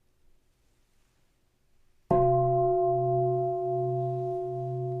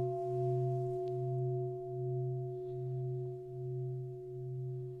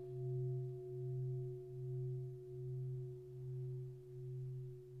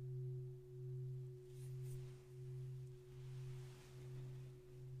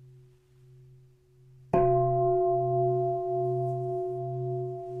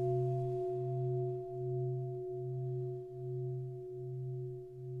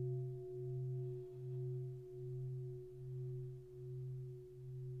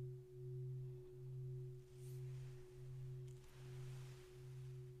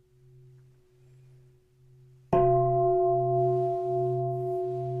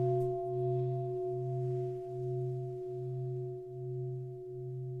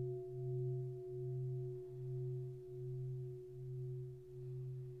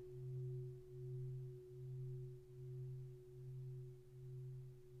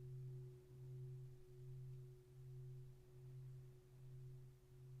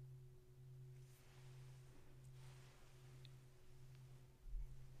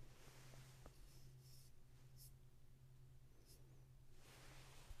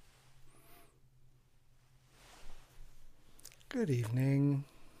Good evening.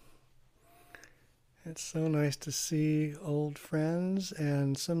 It's so nice to see old friends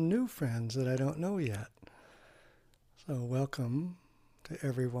and some new friends that I don't know yet. So, welcome to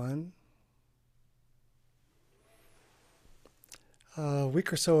everyone. A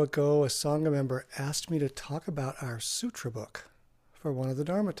week or so ago, a Sangha member asked me to talk about our sutra book for one of the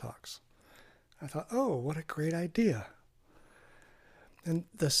Dharma talks. I thought, oh, what a great idea. And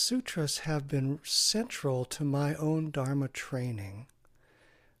the sutras have been central to my own Dharma training,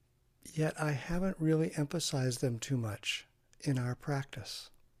 yet I haven't really emphasized them too much in our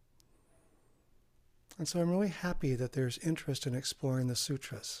practice. And so I'm really happy that there's interest in exploring the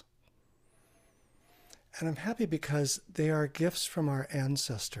sutras. And I'm happy because they are gifts from our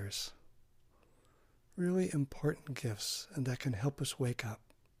ancestors, really important gifts, and that can help us wake up.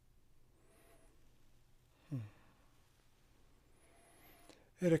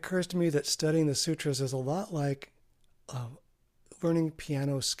 It occurs to me that studying the sutras is a lot like learning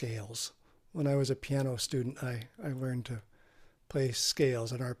piano scales. When I was a piano student, I learned to play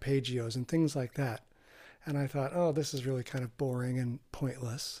scales and arpeggios and things like that. And I thought, oh, this is really kind of boring and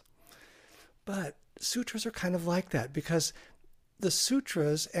pointless. But sutras are kind of like that because the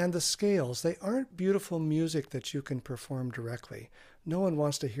sutras and the scales, they aren't beautiful music that you can perform directly. No one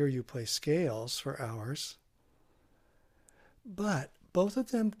wants to hear you play scales for hours. But both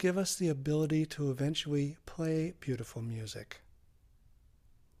of them give us the ability to eventually play beautiful music.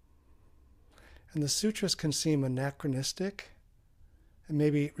 And the sutras can seem anachronistic and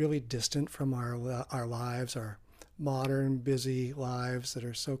maybe really distant from our lives, our modern, busy lives that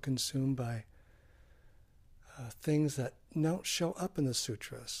are so consumed by things that don't show up in the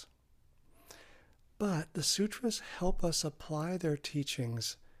sutras. But the sutras help us apply their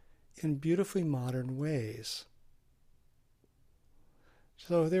teachings in beautifully modern ways.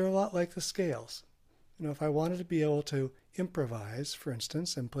 So they're a lot like the scales. If I wanted to be able to improvise, for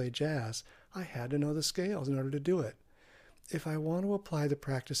instance, and play jazz, I had to know the scales in order to do it. If I want to apply the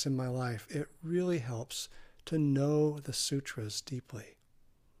practice in my life, it really helps to know the sutras deeply.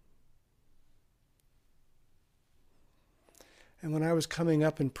 And when I was coming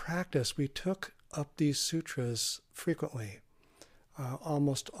up in practice, we took up these sutras frequently,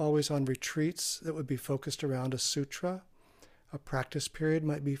 almost always on retreats that would be focused around a sutra. A practice period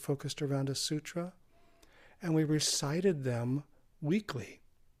might be focused around a sutra. And we recited them weekly.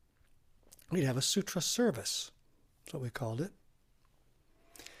 We'd have a sutra service. That's what we called it.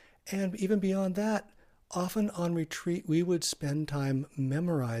 And even beyond that, often on retreat, we would spend time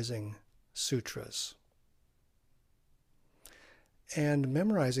memorizing sutras. And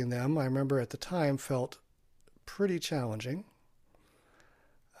memorizing them, I remember at the time, felt pretty challenging.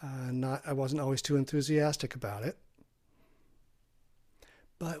 I wasn't always too enthusiastic about it.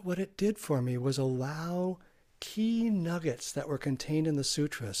 But what it did for me was allow key nuggets that were contained in the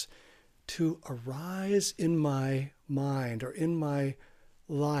sutras to arise in my mind or in my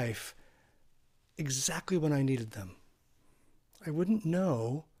life exactly when I needed them. I wouldn't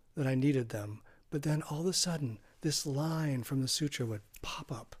know that I needed them, but then all of a sudden, this line from the sutra would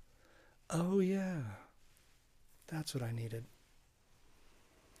pop up. Oh yeah, that's what I needed.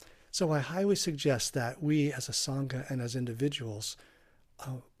 So I highly suggest that we as a Sangha and as individuals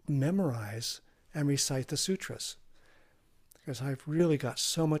memorize and recite the sutras, because I've really got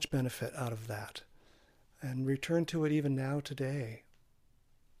so much benefit out of that and return to it even now today.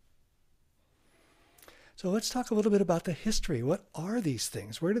 So let's talk a little bit about the history. What are these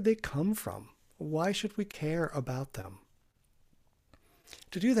things? Where did they come from? Why should we care about them?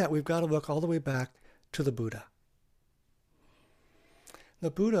 To do that, we've got to look all the way back to the Buddha.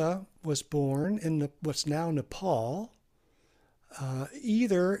 The Buddha was born in what's now Nepal.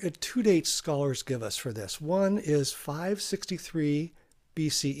 Two dates scholars give us for this. One is 563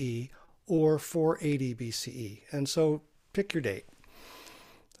 BCE or 480 BCE. And so pick your date.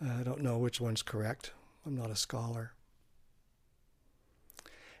 I don't know which one's correct. I'm not a scholar.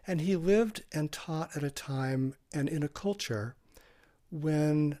 And he lived and taught at a time and in a culture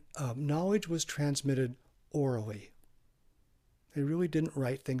when knowledge was transmitted orally. They really didn't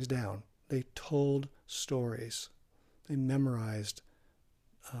write things down. They told stories. They memorized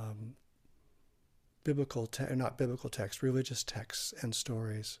religious texts and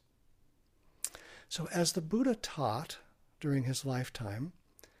stories. So as the Buddha taught during his lifetime,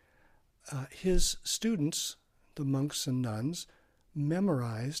 his students, the monks and nuns,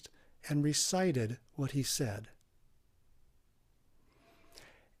 memorized and recited what he said.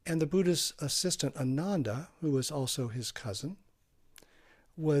 And the Buddha's assistant, Ananda, who was also his cousin,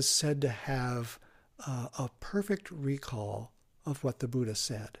 was said to have a perfect recall of what the Buddha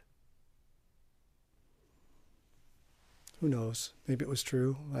said. Who knows? Maybe it was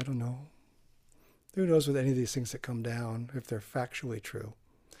true. I don't know. Who knows with any of these things that come down if they're factually true.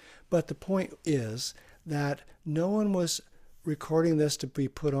 But the point is that no one was recording this to be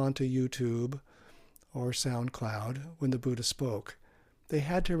put onto YouTube or SoundCloud when the Buddha spoke. They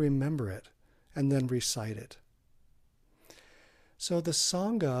had to remember it and then recite it. So the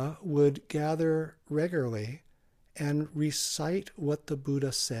Sangha would gather regularly and recite what the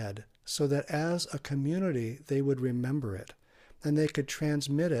Buddha said so that as a community they would remember it and they could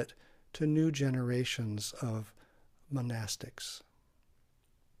transmit it to new generations of monastics.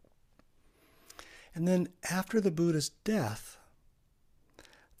 And then after the Buddha's death,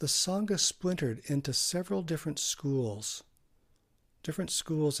 the Sangha splintered into several different schools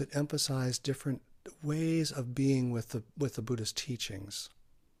that emphasized different ways of being with the Buddha's teachings.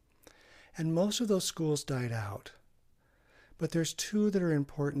 And most of those schools died out. But there's two that are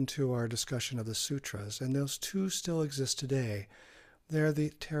important to our discussion of the sutras, and those two still exist today. They're the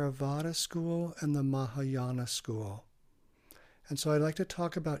Theravada school and the Mahayana school. And so I'd like to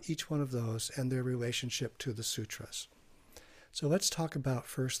talk about each one of those and their relationship to the sutras. So let's talk about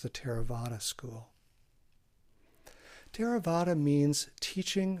first the Theravada school. Theravada means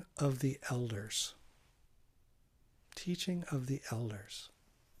teaching of the elders. Teaching of the elders.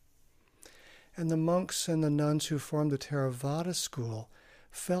 And the monks and the nuns who formed the Theravada school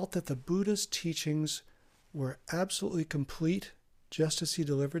felt that the Buddha's teachings were absolutely complete just as he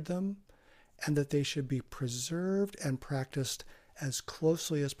delivered them, and that they should be preserved and practiced as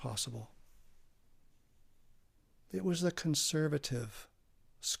closely as possible. It was the conservative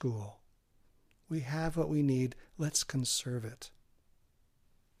school. We have what we need, let's conserve it.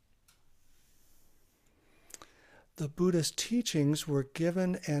 The Buddha's teachings were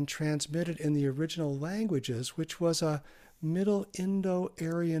given and transmitted in the original languages, which was a Middle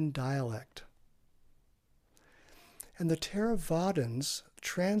Indo-Aryan dialect. And the Theravadins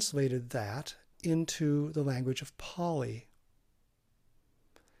translated that into the language of Pali.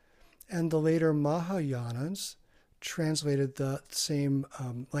 And the later Mahayanas translated the same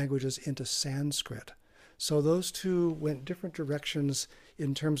languages into Sanskrit. So those two went different directions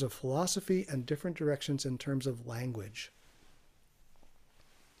in terms of philosophy and different directions in terms of language.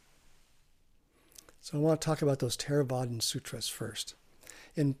 So I want to talk about those Theravada sutras first.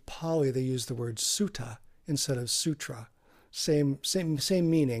 In Pali, they use the word sutta instead of sutra. Same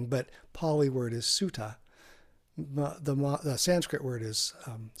meaning, but Pali word is sutta. The Sanskrit word is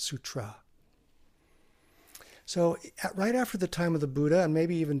sutra. So right after the time of the Buddha, and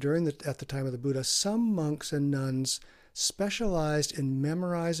maybe even at the time of the Buddha, some monks and nuns specialized in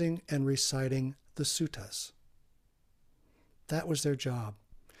memorizing and reciting the suttas. That was their job.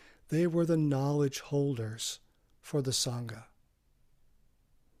 They were the knowledge holders for the Sangha.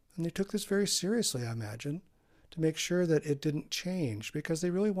 And they took this very seriously, I imagine, to make sure that it didn't change, because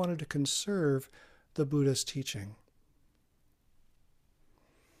they really wanted to conserve the Buddha's teaching.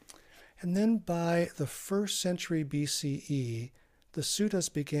 And then by the 1st century BCE, the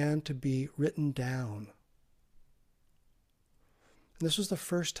suttas began to be written down. And this was the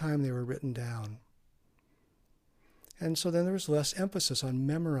first time they were written down. And so then there was less emphasis on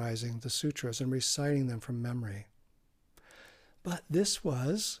memorizing the sutras and reciting them from memory. But this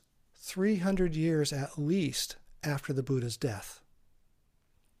was 300 years at least after the Buddha's death.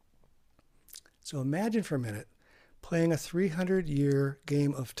 So imagine for a minute playing a 300-year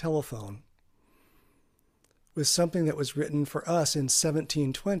game of telephone with something that was written for us in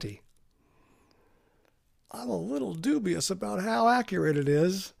 1720. I'm a little dubious about how accurate it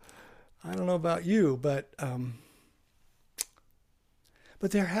is. I don't know about you, but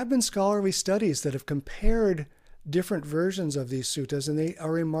there have been scholarly studies that have compared different versions of these suttas, and they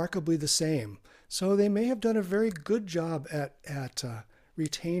are remarkably the same. So they may have done a very good job at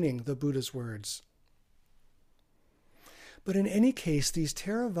retaining the Buddha's words. But in any case, these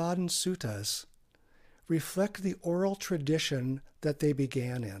Theravada suttas reflect the oral tradition that they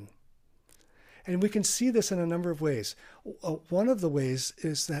began in. And we can see this in a number of ways. One of the ways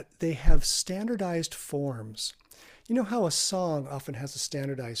is that they have standardized forms. You know how a song often has a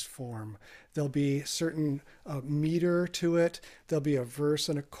standardized form. There'll be certain meter to it. There'll be a verse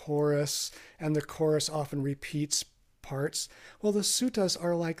and a chorus, and the chorus often repeats parts. Well, the suttas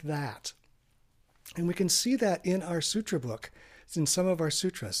are like that. And we can see that in our sutra book, in some of our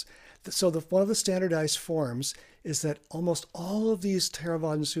sutras. So one of the standardized forms is that almost all of these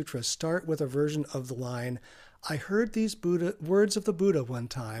Theravada sutras start with a version of the line, I heard these words of the Buddha one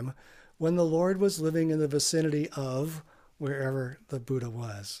time when the Lord was living in the vicinity of wherever the Buddha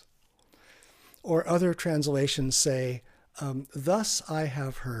was. Or other translations say, thus I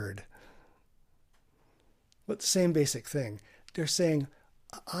have heard. But the same basic thing. They're saying,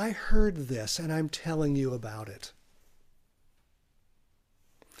 I heard this and I'm telling you about it.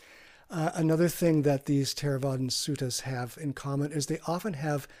 Another thing that these Theravadan suttas have in common is they often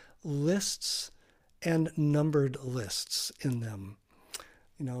have lists and numbered lists in them.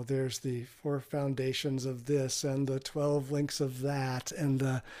 You know, there's the 4 foundations of this and the 12 links of that and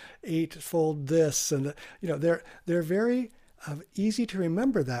the 8-fold this. And, they're very easy to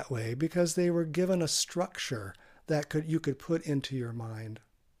remember that way because they were given a structure that you could put into your mind.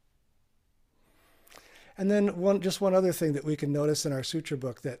 And then one other thing that we can notice in our sutra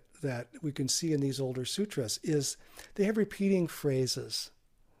book that we can see in these older sutras is they have repeating phrases.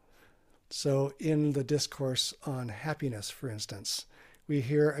 So in the discourse on happiness, for instance, we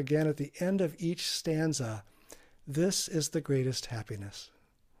hear again at the end of each stanza, this is the greatest happiness.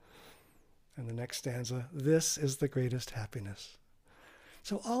 And the next stanza, this is the greatest happiness.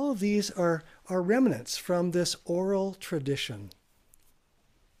 So all of these are remnants from this oral tradition.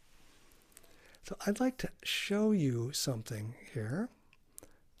 So I'd like to show you something here.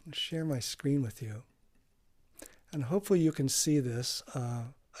 I'll share my screen with you. And hopefully you can see this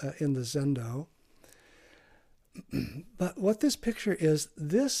in the Zendo. But what this picture is,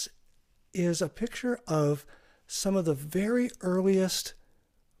 this is a picture of some of the very earliest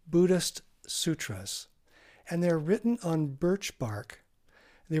Buddhist sutras. And they're written on birch bark.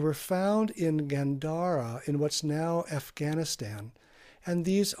 They were found in Gandhara, in what's now Afghanistan. And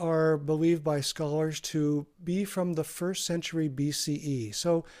these are believed by scholars to be from the 1st century BCE.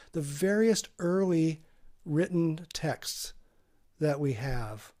 So the various early written texts that we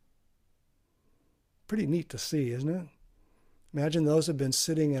have. Pretty neat to see, isn't it? Imagine those have been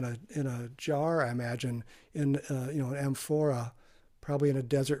sitting in a jar, I imagine, in an amphora, probably in a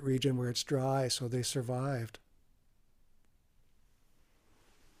desert region where it's dry, so they survived.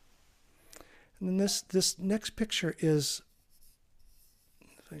 And then this next picture is,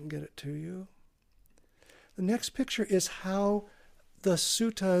 if I can get it to you. The next picture is how the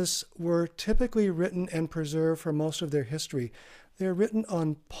suttas were typically written and preserved for most of their history. They're written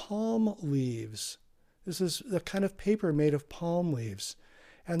on palm leaves. This is the kind of paper made of palm leaves,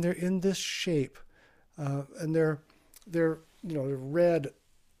 and they're in this shape, and they're read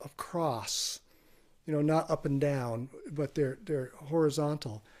across, not up and down, but they're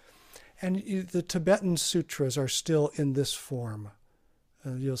horizontal. And the Tibetan sutras are still in this form.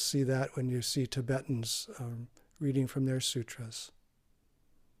 You'll see that when you see Tibetans reading from their sutras.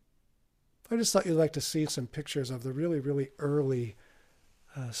 I just thought you'd like to see some pictures of the really, really early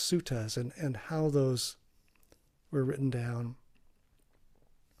suttas and how those were written down.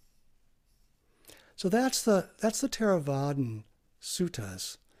 So that's the Theravadan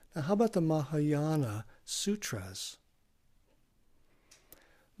suttas. Now how about the Mahayana sutras?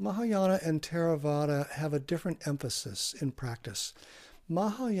 Mahayana and Theravada have a different emphasis in practice.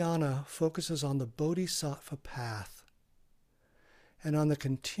 Mahayana focuses on the bodhisattva path and on the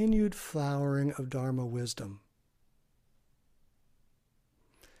continued flowering of Dharma wisdom.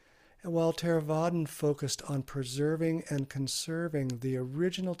 And while Theravadan focused on preserving and conserving the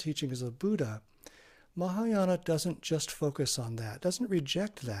original teachings of the Buddha, Mahayana doesn't just focus on that, doesn't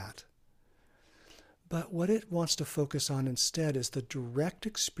reject that. But what it wants to focus on instead is the direct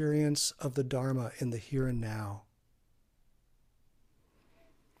experience of the Dharma in the here and now.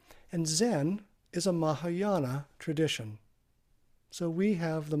 And Zen is a Mahayana tradition. So we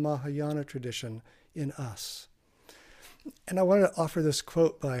have the Mahayana tradition in us. And I want to offer this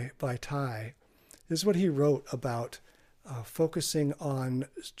quote by Thai. This is what he wrote about focusing on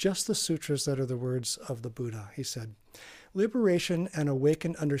just the sutras that are the words of the Buddha. He said, "Liberation and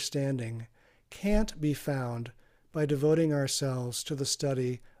awakened understanding can't be found by devoting ourselves to the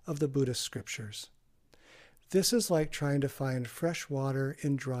study of the Buddhist scriptures. This is like trying to find fresh water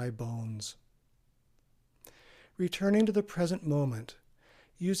in dry bones. Returning to the present moment,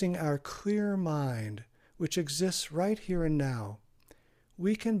 using our clear mind, which exists right here and now,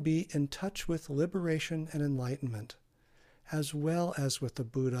 we can be in touch with liberation and enlightenment, as well as with the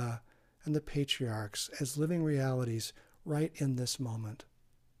Buddha and the patriarchs as living realities right in this moment."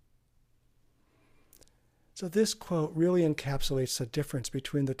 So this quote really encapsulates the difference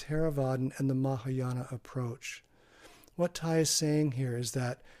between the Theravadan and the Mahayana approach. What Thai is saying here is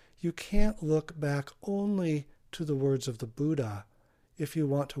that you can't look back only to the words of the Buddha if you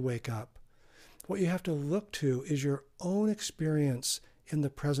want to wake up. What you have to look to is your own experience in the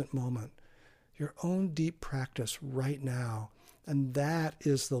present moment, your own deep practice right now, and that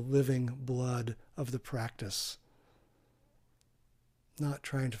is the living blood of the practice. Not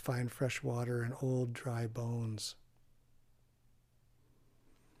trying to find fresh water in old dry bones.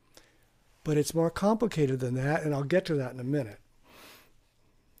 But it's more complicated than that, and I'll get to that in a minute,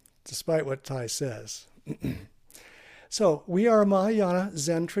 despite what Thay says. So we are a Mahayana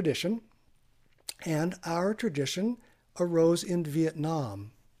Zen tradition, and our tradition arose in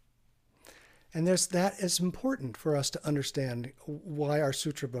Vietnam. And that is important for us to understand why our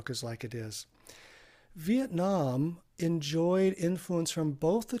sutra book is like it is. Vietnam enjoyed influence from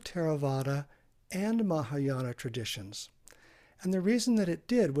both the Theravada and Mahayana traditions. And the reason that it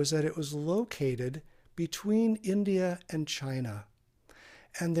did was that it was located between India and China.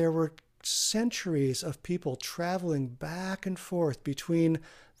 And there were centuries of people traveling back and forth between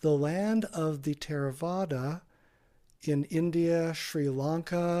the land of the Theravada in India, Sri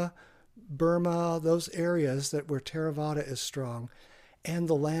Lanka, Burma, those areas where Theravada is strong, and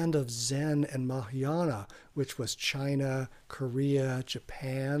the land of Zen and Mahayana, which was China, Korea,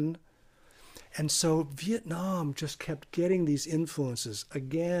 Japan. And so Vietnam just kept getting these influences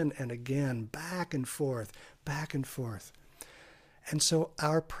again and again, back and forth, back and forth. And so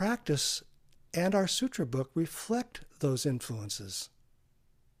our practice and our sutra book reflect those influences.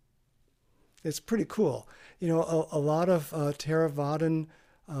 It's pretty cool. You know, a lot of Theravadan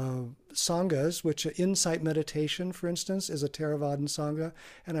sanghas, which Insight Meditation, for instance, is a Theravadan sangha,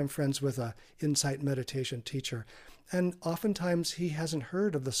 and I'm friends with a Insight Meditation teacher. And oftentimes he hasn't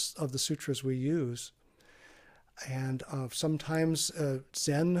heard of the sutras we use. And sometimes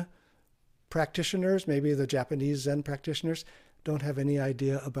Zen practitioners, maybe the Japanese Zen practitioners, don't have any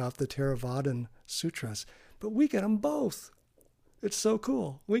idea about the Theravadan sutras. But we get them both. It's so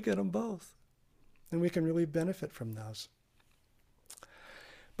cool. We get them both. And we can really benefit from those.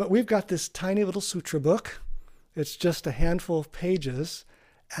 But we've got this tiny little sutra book. It's just a handful of pages,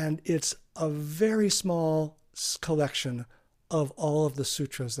 and it's a very small collection of all of the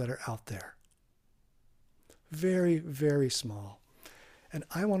sutras that are out there. Very, very small. And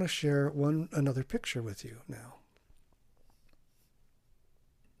I want to share another picture with you now.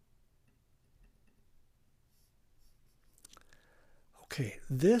 Okay,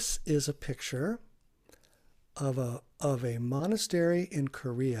 this is a picture of a monastery in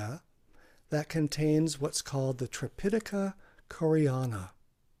Korea that contains what's called the Tripitaka Koreana.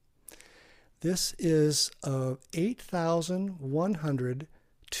 This is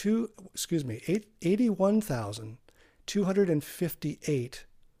 81,258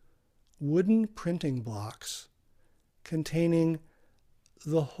 wooden printing blocks containing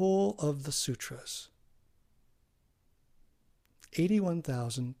the whole of the sutras.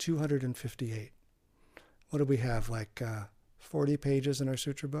 81,258. What do we have, like 40 pages in our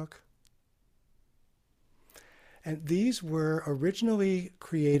sutra book? And these were originally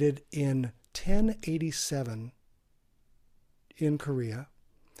created in 1087 in Korea.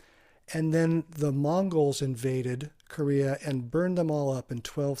 And then the Mongols invaded Korea and burned them all up in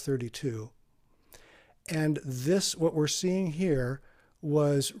 1232. And this, what we're seeing here,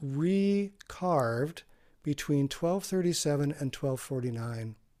 was recarved between 1237 and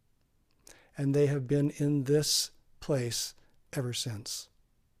 1249. And they have been in this place ever since.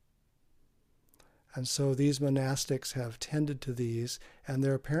 And so these monastics have tended to these, and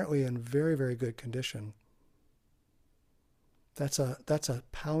they're apparently in very, very good condition. That's a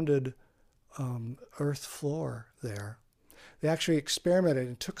pounded earth floor there. They actually experimented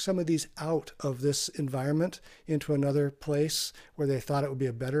and took some of these out of this environment into another place where they thought it would be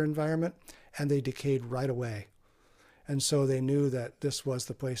a better environment, and they decayed right away. And so they knew that this was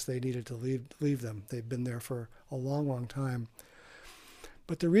the place they needed to leave them. They've been there for a long, long time.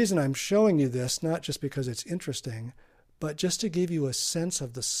 But the reason I'm showing you this, not just because it's interesting, but just to give you a sense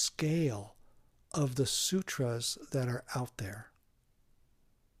of the scale of the sutras that are out there.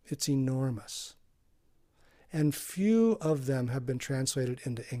 It's enormous. And few of them have been translated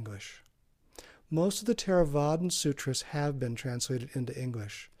into English. Most of the Theravadan sutras have been translated into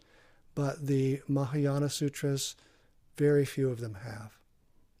English, but the Mahayana sutras, very few of them have.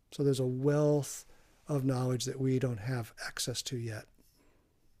 So there's a wealth of knowledge that we don't have access to yet.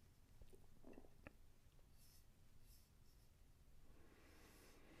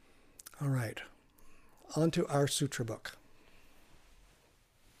 All right, on to our sutra book.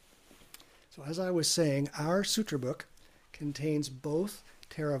 So as I was saying, our sutra book contains both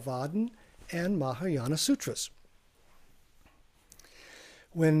Theravadan and Mahayana sutras.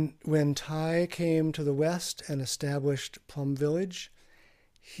 When Thay came to the West and established Plum Village,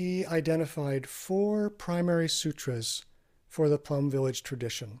 he identified 4 primary sutras for the Plum Village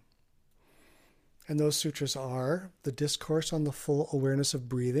tradition. And those sutras are the Discourse on the Full Awareness of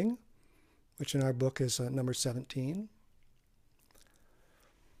Breathing, which in our book is number 17.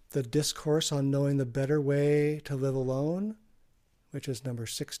 The Discourse on Knowing the Better Way to Live Alone, which is number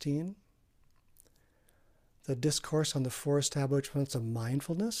 16. the Discourse on the Four Establishments of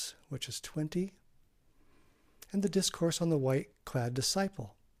Mindfulness, which is 20, and the Discourse on the White-Clad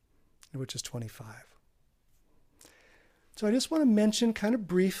Disciple, which is 25. So I just want to mention kind of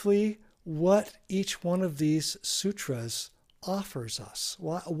briefly what each one of these sutras offers us.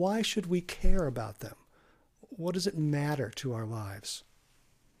 Why should we care about them? What does it matter to our lives?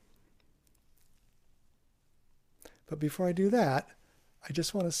 But before I do that, I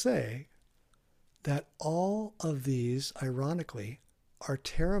just want to say that all of these, ironically, are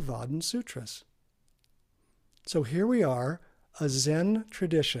Theravadan sutras. So here we are, a Zen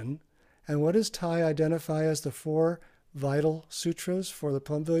tradition, and what does Thai identify as the four vital sutras for the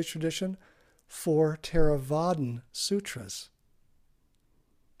Plum Village tradition? Four Theravadan sutras.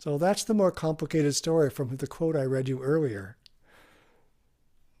 So that's the more complicated story from the quote I read you earlier.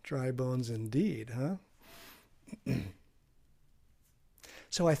 Dry bones indeed, huh?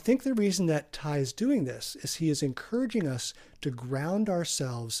 So I think the reason that Thai is doing this is he is encouraging us to ground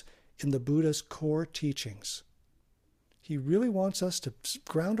ourselves in the Buddha's core teachings. He really wants us to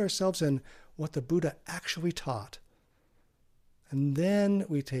ground ourselves in what the Buddha actually taught. And then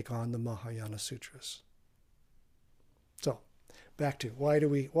we take on the Mahayana Sutras. So, back to why do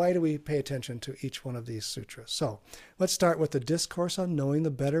we pay attention to each one of these sutras? So, let's start with the Discourse on Knowing the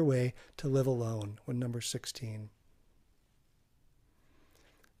Better Way to Live Alone, with number 16.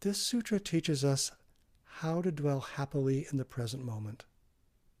 This sutra teaches us how to dwell happily in the present moment.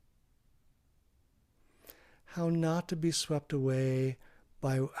 How not to be swept away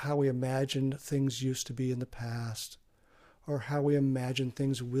by how we imagine things used to be in the past, or how we imagine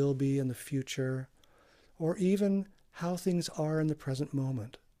things will be in the future, or even how things are in the present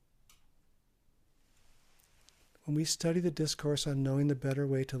moment. When we study the Discourse on Knowing the Better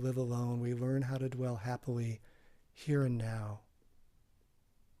Way to Live Alone, we learn how to dwell happily here and now.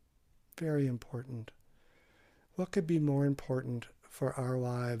 Very important. What could be more important for our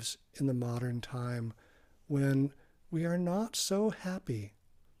lives in the modern time when we are not so happy?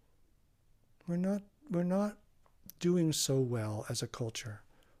 We're not doing so well as a culture.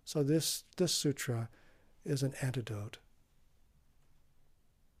 So this sutra is an antidote.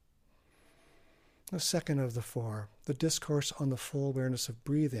 The second of the four, the Discourse on the Full Awareness of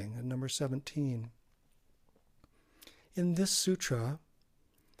Breathing, at number 17. In this sutra,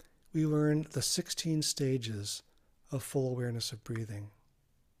 we learn the 16 stages of full awareness of breathing.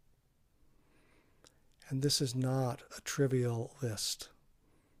 And this is not a trivial list.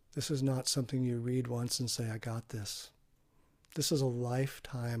 This is not something you read once and say, I got this. This is a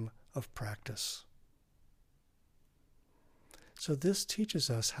lifetime of practice. So this teaches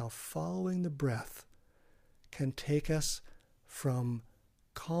us how following the breath can take us from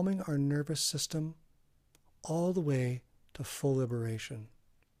calming our nervous system all the way to full liberation,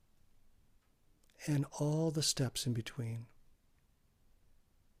 and all the steps in between.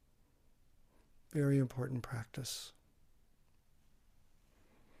 Very important practice.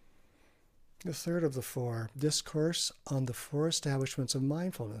 The third of the four, Discourse on the Four Establishments of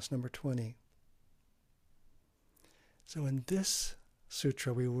Mindfulness, number 20. So in this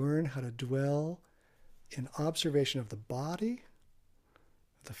sutra, we learn how to dwell in observation of the body,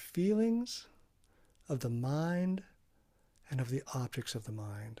 of the feelings, of the mind, and of the objects of the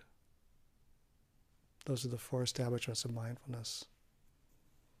mind. Those are the four establishments of mindfulness.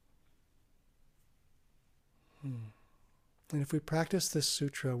 And if we practice this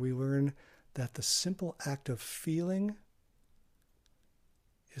sutra, we learn that the simple act of feeling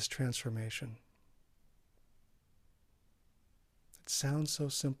is transformation. It sounds so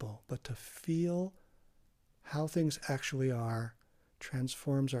simple, but to feel how things actually are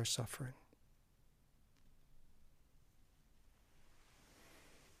transforms our suffering.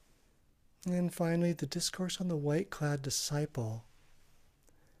 And finally, the Discourse on the White-Clad Disciple.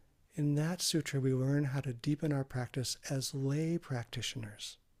 In that sutra, we learn how to deepen our practice as lay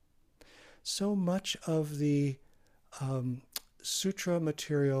practitioners. So much of the sutra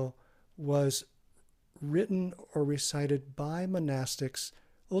material was written or recited by monastics,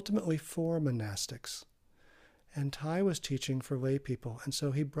 ultimately for monastics. And Thai was teaching for lay people, and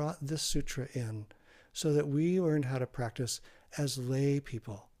so he brought this sutra in so that we learned how to practice as lay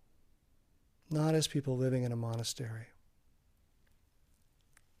people, not as people living in a monastery.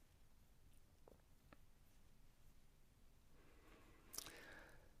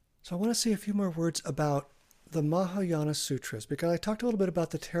 So I want to say a few more words about the Mahayana Sutras, because I talked a little bit about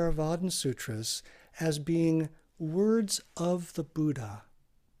the Theravadan Sutras as being words of the Buddha.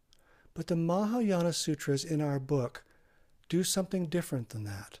 But the Mahayana Sutras in our book do something different than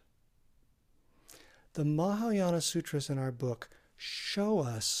that. The Mahayana Sutras in our book show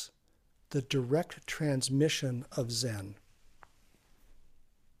us the direct transmission of Zen.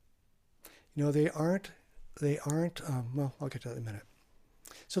 You know, they aren't, well, I'll get to that in a minute.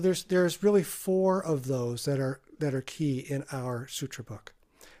 So there's really 4 of those that are key in our sutra book.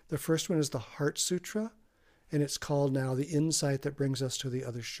 The first one is the Heart Sutra, and it's called now The Insight That Brings Us to the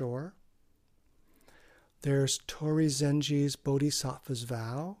Other Shore. There's Tori Zenji's Bodhisattva's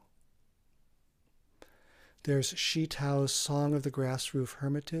Vow. There's Shitao's Song of the Grass Roof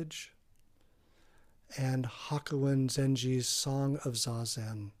Hermitage, and Hakuin Zenji's Song of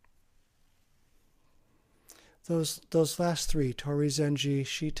Zazen. Those last 3, Tori Zenji,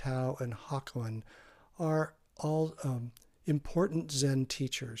 Shitao, and Hakuin, are all important Zen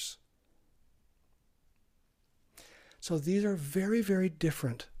teachers. So these are very, very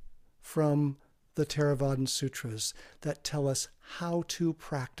different from the Theravadan Sutras that tell us how to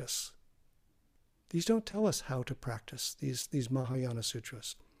practice. These don't tell us how to practice, these Mahayana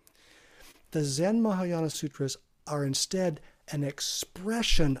Sutras. The Zen Mahayana Sutras are instead an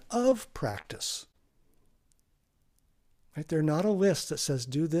expression of practice. Right? They're not a list that says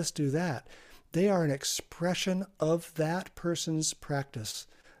do this, do that. They are an expression of that person's practice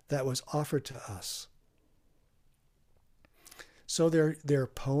that was offered to us. So they're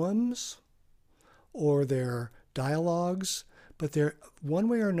poems or they're dialogues, but they're one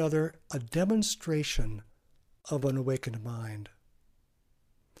way or another a demonstration of an awakened mind.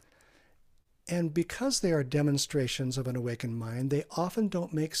 And because they are demonstrations of an awakened mind, they often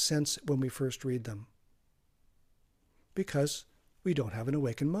don't make sense when we first read them, because we don't have an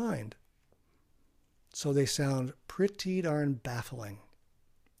awakened mind. So they sound pretty darn baffling.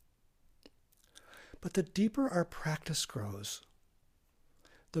 But the deeper our practice grows,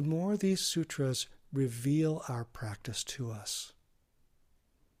 the more these sutras reveal our practice to us.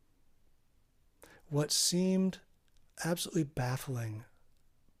 What seemed absolutely baffling,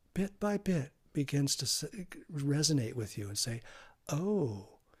 bit by bit, begins to resonate with you and say,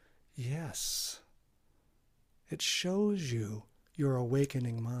 oh, yes. It shows you your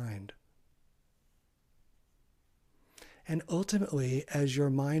awakening mind. And ultimately, as your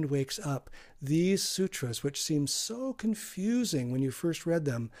mind wakes up, these sutras, which seem so confusing when you first read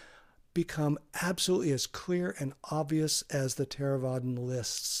them, become absolutely as clear and obvious as the Theravadan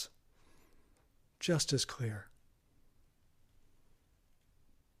lists. Just as clear.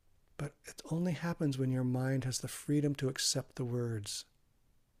 But it only happens when your mind has the freedom to accept the words.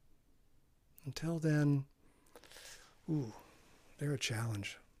 Until then, they're a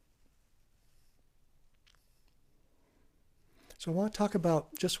challenge. So I want to talk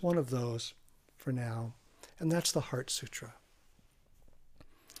about just one of those for now, and that's the Heart Sutra.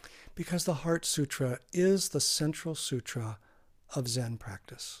 Because the Heart Sutra is the central sutra of Zen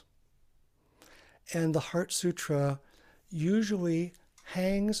practice. And the Heart Sutra usually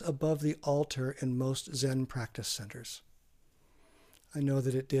hangs above the altar in most Zen practice centers. I know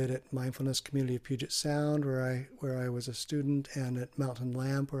that it did at Mindfulness Community of Puget Sound, where I was a student, and at Mountain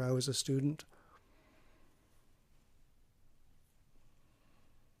Lamp, where I was a student.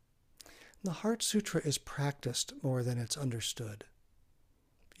 The Heart Sutra is practiced more than it's understood.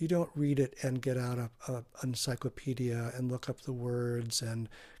 You don't read it and get out an encyclopedia and look up the words and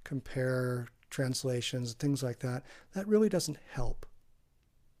compare translations, things like that. That really doesn't help.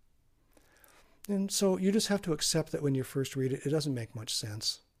 And so you just have to accept that when you first read it, it doesn't make much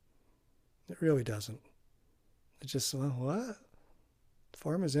sense. It really doesn't. It's just, well, what?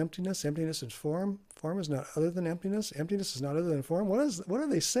 Form is emptiness, emptiness is form. Form is not other than emptiness, emptiness is not other than form. What are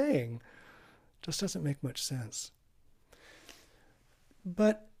they saying? Just doesn't make much sense.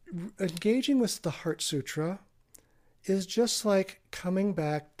 But engaging with the Heart Sutra is just like coming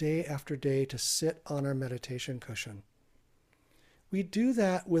back day after day to sit on our meditation cushion. We do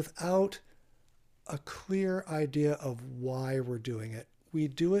that without a clear idea of why we're doing it. We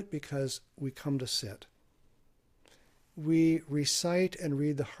do it because we come to sit. We recite and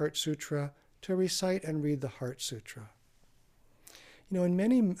read the Heart Sutra to recite and read the Heart Sutra. You know, in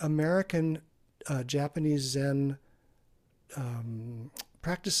many American Japanese Zen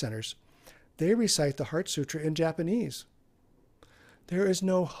practice centers, they recite the Heart Sutra in Japanese. There is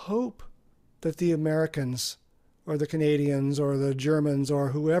no hope that the Americans or the Canadians or the Germans or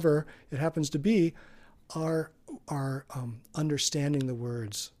whoever it happens to be are understanding the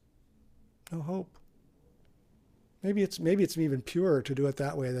words. No hope. Maybe it's even purer to do it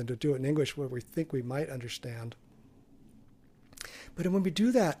that way than to do it in English, where we think we might understand. But when we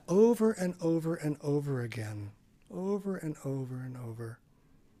do that over and over and over again, over and over and over,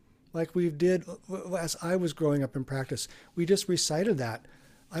 like we did as I was growing up in practice, we just recited that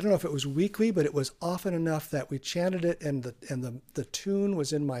I don't know if it was weekly, but it was often enough that we chanted it, and the tune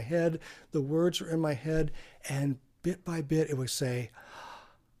was in my head, the words were in my head, and bit by bit it would say,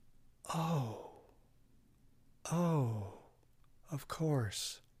 oh, oh, of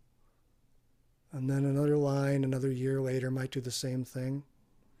course. And then another line, another year later, might do the same thing.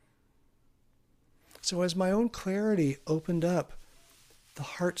 So as my own clarity opened up, the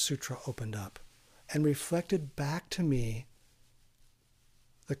Heart Sutra opened up and reflected back to me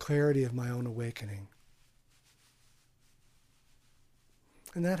the clarity of my own awakening.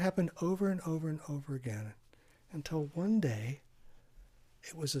 And that happened over and over and over again until one day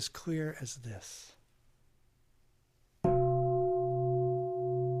it was as clear as this.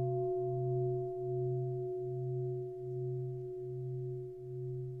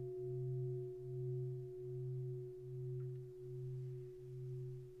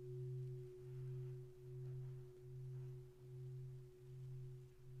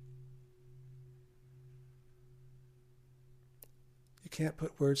 You can't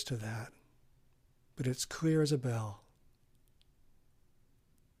put words to that, but it's clear as a bell.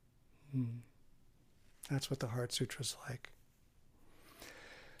 That's what the Heart Sutra is like.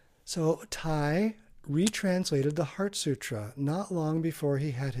 So Thay retranslated the Heart Sutra not long before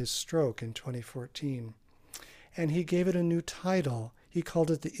he had his stroke in 2014. And he gave it a new title. He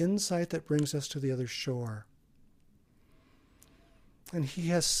called it The Insight That Brings Us to the Other Shore. And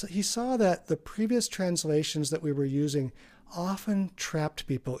he saw that the previous translations that we were using often trapped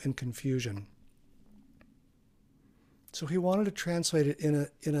people in confusion. So he wanted to translate it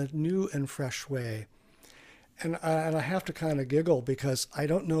in a new and fresh way. And I have to kind of giggle because I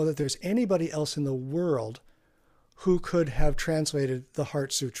don't know that there's anybody else in the world who could have translated the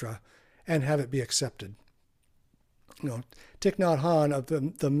Heart Sutra and have it be accepted. You know, Thich Nhat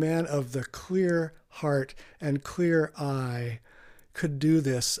Hanh, the man of the clear heart and clear eye, could do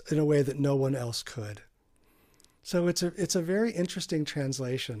this in a way that no one else could. So it's a very interesting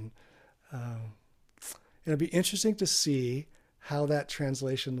translation. It'll be interesting to see how that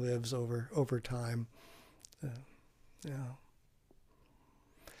translation lives over time.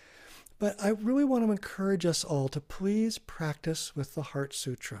 But I really want to encourage us all to please practice with the Heart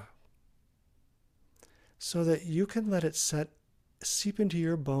Sutra so that you can let it seep into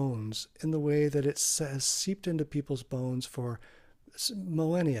your bones in the way that it has seeped into people's bones for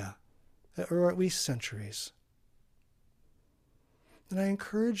millennia, or at least centuries. And I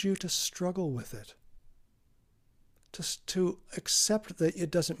encourage you to struggle with it, to accept that it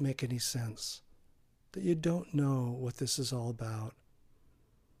doesn't make any sense, that you don't know what this is all about,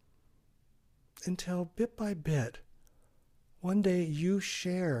 until bit by bit, one day you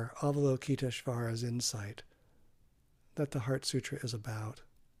share Avalokiteshvara's insight that the Heart Sutra is about,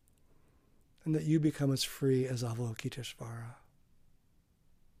 and that you become as free as Avalokiteshvara.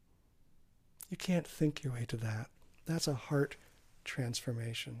 You can't think your way to that. That's a heart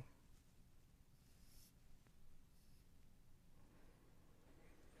transformation.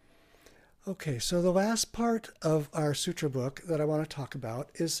 Okay, so the last part of our sutra book that I want to talk about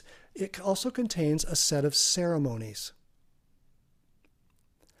is it also contains a set of ceremonies.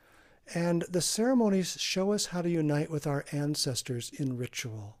 And the ceremonies show us how to unite with our ancestors in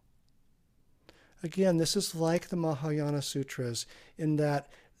ritual. Again, this is like the Mahayana Sutras in that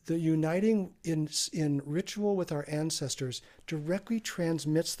the uniting in ritual with our ancestors directly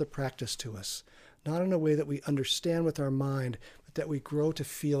transmits the practice to us, not in a way that we understand with our mind, but that we grow to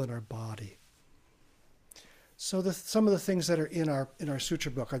feel in our body. So some of the things that are in our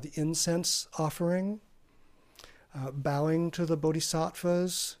sutra book are the incense offering, bowing to the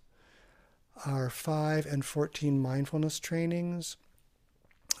bodhisattvas, our 5 and 14 mindfulness trainings,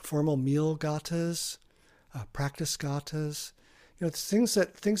 formal meal gathas, practice gathas. You know, things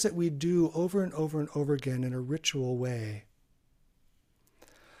that we do over and over and over again in a ritual way.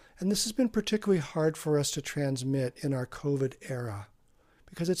 And this has been particularly hard for us to transmit in our COVID era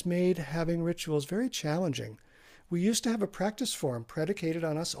because it's made having rituals very challenging. We used to have a practice form predicated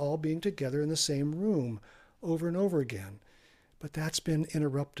on us all being together in the same room over and over again, but that's been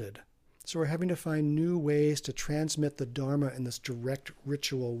interrupted. So we're having to find new ways to transmit the Dharma in this direct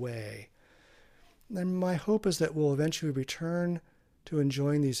ritual way. And my hope is that we'll eventually return to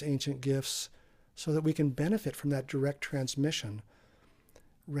enjoying these ancient gifts so that we can benefit from that direct transmission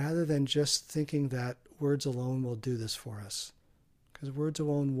rather than just thinking that words alone will do this for us. Because words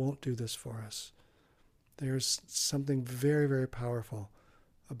alone won't do this for us. There's something very, very powerful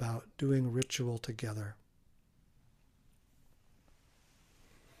about doing ritual together.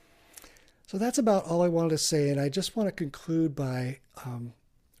 So that's about all I wanted to say, and I just want to conclude by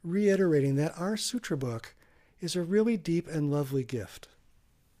reiterating that our sutra book is a really deep and lovely gift.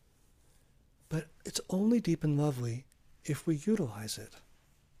 But it's only deep and lovely if we utilize it.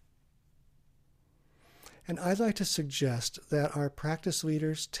 And I'd like to suggest that our practice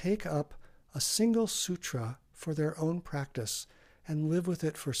leaders take up a single sutra for their own practice and live with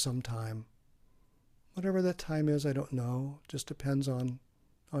it for some time. Whatever that time is, I don't know. Just depends on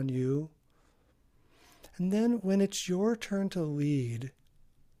you. And then when it's your turn to lead,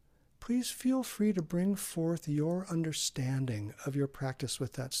 please feel free to bring forth your understanding of your practice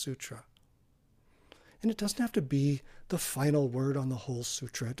with that sutra. And it doesn't have to be the final word on the whole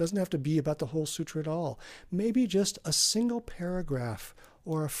sutra. It doesn't have to be about the whole sutra at all. Maybe just a single paragraph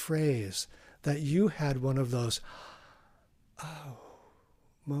or a phrase that you had one of those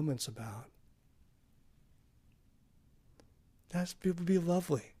moments about. That would be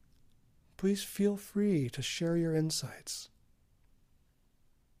lovely. Please feel free to share your insights.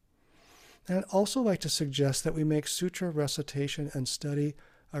 And I'd also like to suggest that we make sutra recitation and study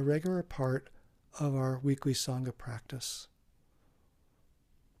a regular part of our weekly Sangha practice.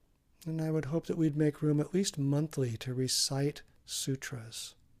 And I would hope that we'd make room at least monthly to recite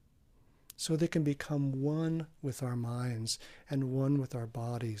sutras so they can become one with our minds and one with our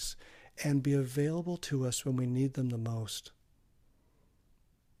bodies and be available to us when we need them the most.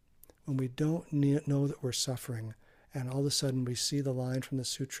 When we don't know that we're suffering, and all of a sudden we see the line from the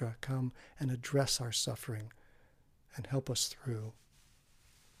sutra come and address our suffering and help us through.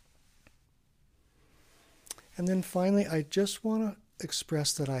 And then finally, I just want to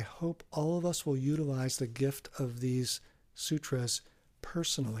express that I hope all of us will utilize the gift of these sutras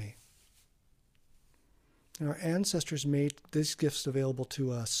personally. And our ancestors made these gifts available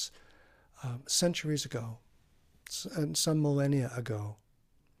to us centuries ago, and some millennia ago.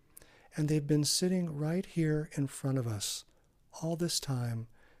 And they've been sitting right here in front of us all this time,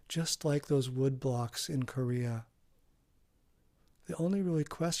 just like those wood blocks in Korea. The only really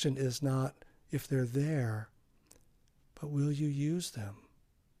question is not if they're there, but will you use them?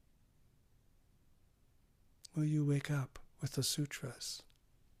 Will you wake up with the sutras?